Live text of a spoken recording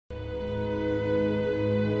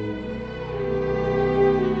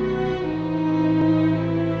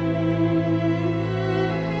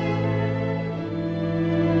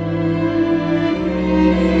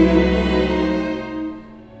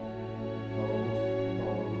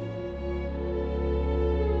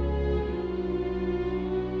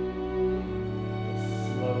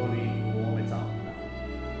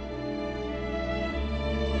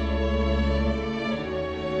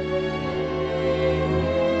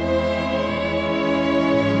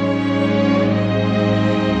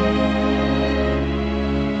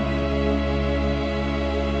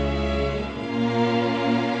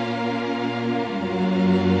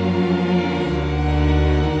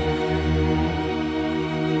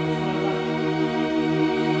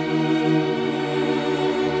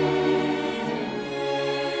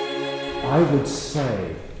I would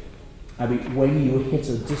say, I mean, when you hit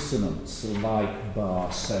a dissonance like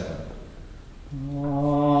bar 7,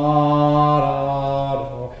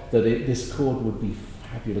 that this chord would be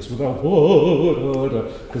fabulous without,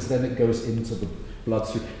 because then it goes into the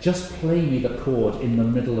bloodstream. Just play me the chord in the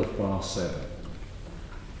middle of bar 7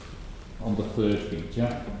 on the 3rd beat,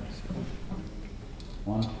 yeah?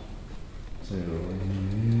 1, 2.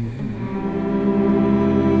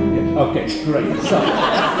 Yeah, okay, great. So,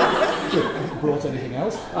 brought anything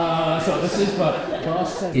else? So this is bar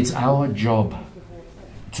 7. It's our job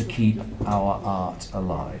to keep our art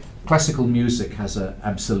alive. Classical music has an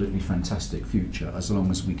absolutely fantastic future as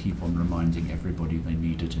long as we keep on reminding everybody they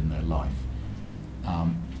need it in their life.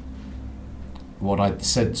 What I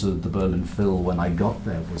said to the Berlin Phil when I got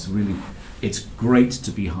there was really, it's great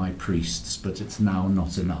to be high priests, but it's now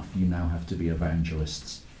not enough. You now have to be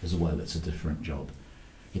evangelists as well. It's a different job.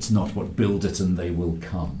 It's not what build it and they will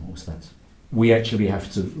come. What's that? We actually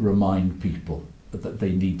have to remind people that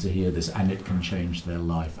they need to hear this and it can change their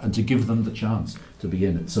life and to give them the chance to be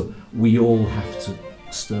in it. So we all have to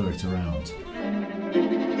stir it around.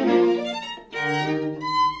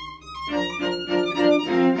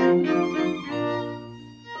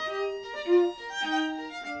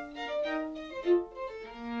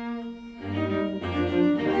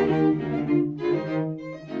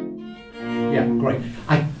 Yeah, great.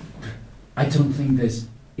 I don't think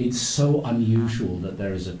it's so unusual that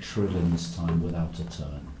there is a trill in this time without a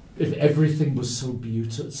turn. If everything was so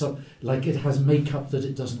beautiful, so like it has makeup that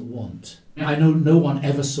it doesn't want. I know no one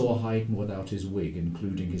ever saw Haydn without his wig,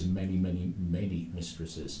 including his many, many, many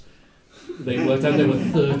mistresses. They worked out there were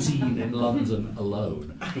 13 in London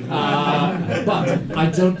alone. But I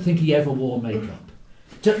don't think he ever wore makeup.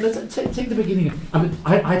 Let's take the beginning. I mean,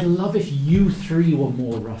 I'd love if you three were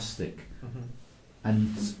more rustic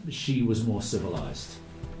and she was more civilized.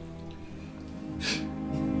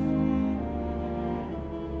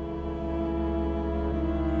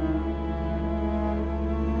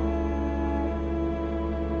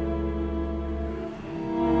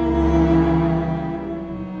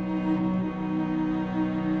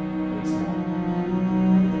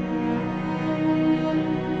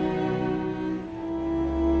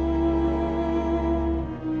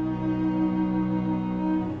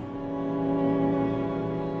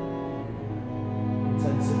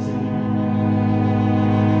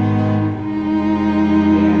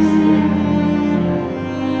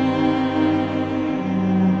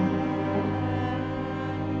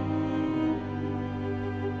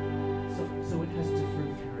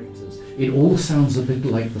 It all sounds a bit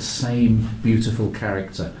like the same beautiful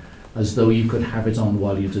character, as though you could have it on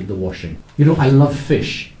while you did the washing. You know, I love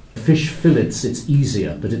fish. Fish fillets, it's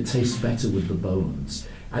easier, but it tastes better with the bones.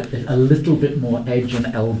 A little bit more edge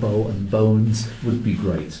and elbow and bones would be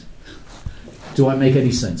great. Do I make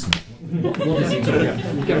any sense? What is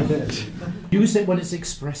it? Use it when it's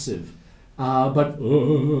expressive, but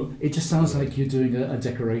it just sounds like you're doing a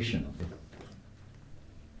decoration.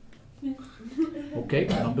 Okay,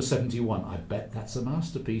 number 71. I bet that's a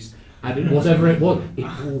masterpiece. And whatever it was, it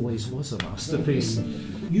always was a masterpiece.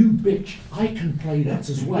 You bitch, I can play that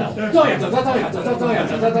as well.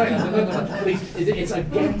 It's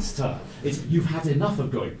against her. You've had enough of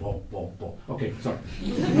going bop, bop, bop. Okay, sorry.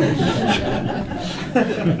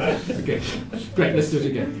 Okay, great, let's do it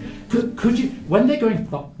again. Could you, when they're going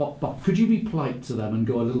bop, bop, bop, could you be polite to them and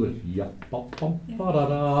go a little bit, yeah, bop, bop, ba, da,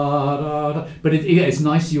 da, da, da. But it's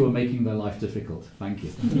nice you were making their life difficult. Thank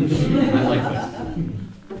you. I like that.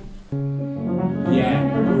 Yeah,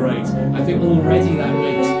 great. I think already that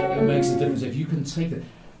makes a difference. If you can take it,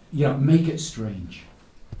 make it strange.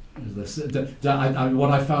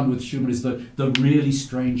 What I found with Schumann is that the really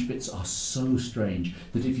strange bits are so strange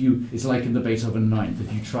that it's like in the Beethoven Ninth,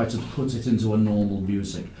 if you try to put it into a normal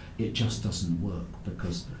music, it just doesn't work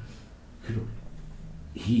because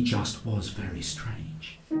he just was very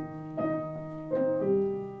strange.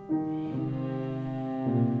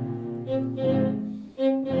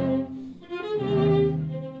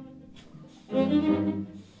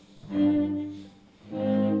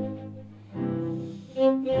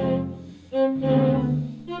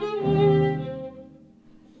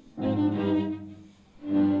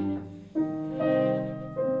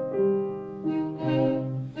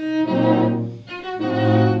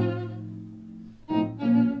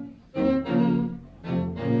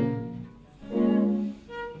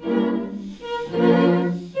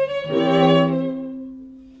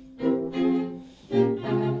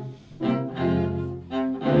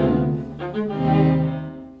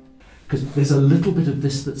 There's a little bit of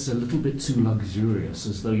this that's a little bit too luxurious,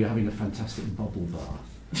 as though you're having a fantastic bubble bath.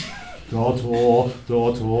 da da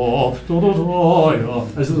da da da da,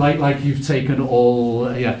 yeah. As like you've taken all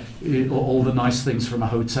all the nice things from a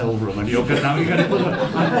hotel room, and you're going to put them.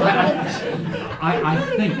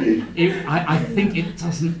 I think it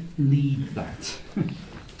doesn't need that.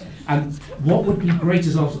 And what would be great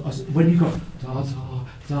is when you go da da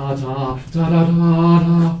da da da da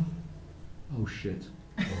da. Oh shit!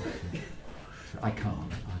 I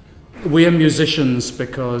can't. We are musicians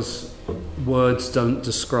because words don't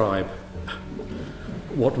describe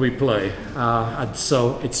what we play, and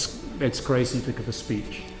so it's crazy to give a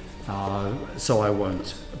speech, so I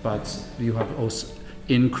won't. But you have also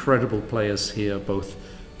incredible players here, both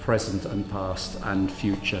present and past and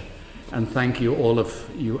future. And thank you, all of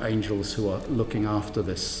you angels who are looking after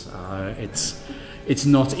this. It's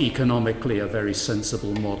not economically a very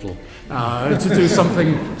sensible model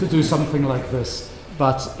to do something like this.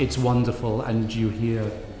 But it's wonderful, and you hear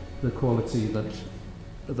the quality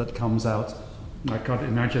that comes out. I can't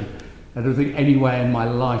imagine. I don't think anywhere in my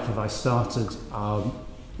life have I started a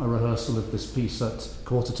rehearsal of this piece at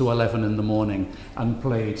 11:15 in the morning and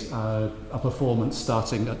played a performance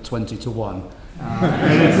starting at 1:20.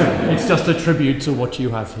 It's just a tribute to what you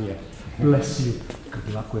have here. Bless you.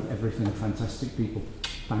 Good luck with everything. Fantastic people.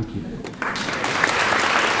 Thank you.